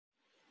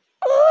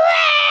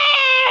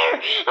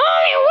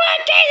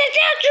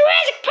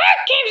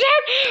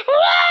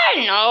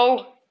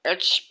know.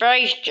 It's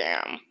Space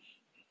Jam.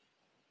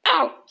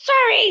 Oh,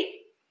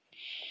 sorry.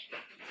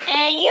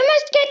 You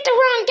must get the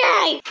wrong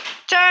guy.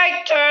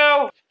 Take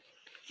two.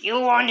 You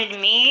wanted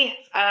me?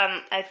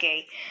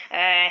 Okay.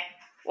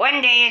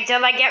 One day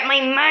until I get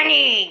my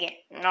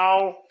money.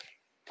 No,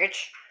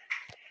 it's...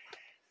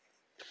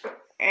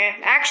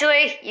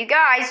 actually, you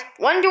guys,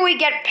 when do we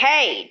get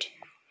paid?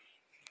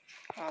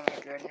 Oh my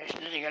goodness,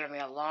 this is gonna be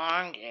a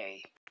long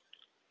day.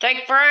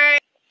 Take three.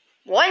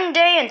 One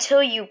day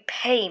until you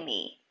pay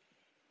me.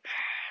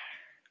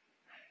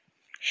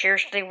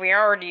 Seriously, we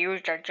already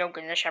used our joke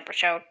in this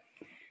episode.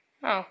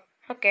 Oh,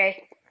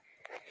 okay.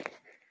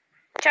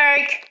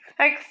 Take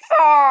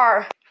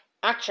four.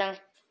 Action.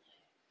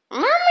 Meow,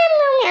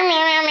 meow, meow,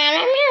 meow, meow,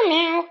 meow, meow,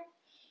 meow.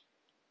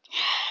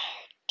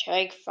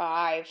 Take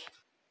five.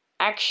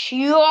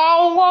 Action.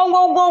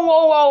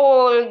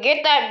 Whoa.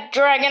 Get that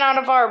dragon out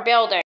of our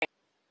building.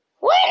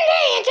 One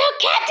day until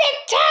Captain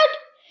Toad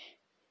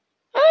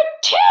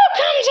 2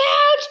 comes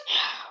out.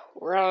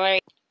 Really?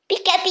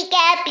 Pika,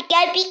 pika,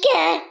 pika,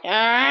 pika.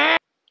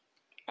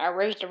 I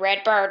raised the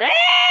red bird.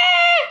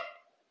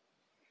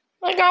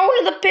 Let go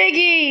of the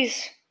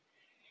piggies.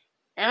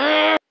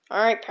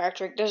 Alright,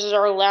 Patrick, this is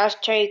our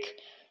last take.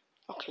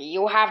 Okay,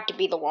 you have to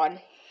be the one.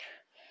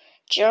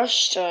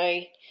 Just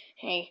say,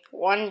 hey,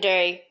 one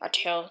day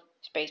until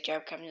Space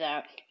Jam comes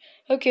out.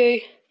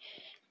 Okay.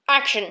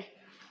 Action.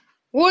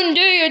 One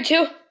day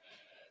until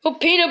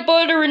Peanut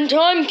Butter in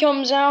Time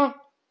comes out.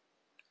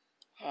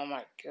 Oh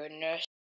my goodness.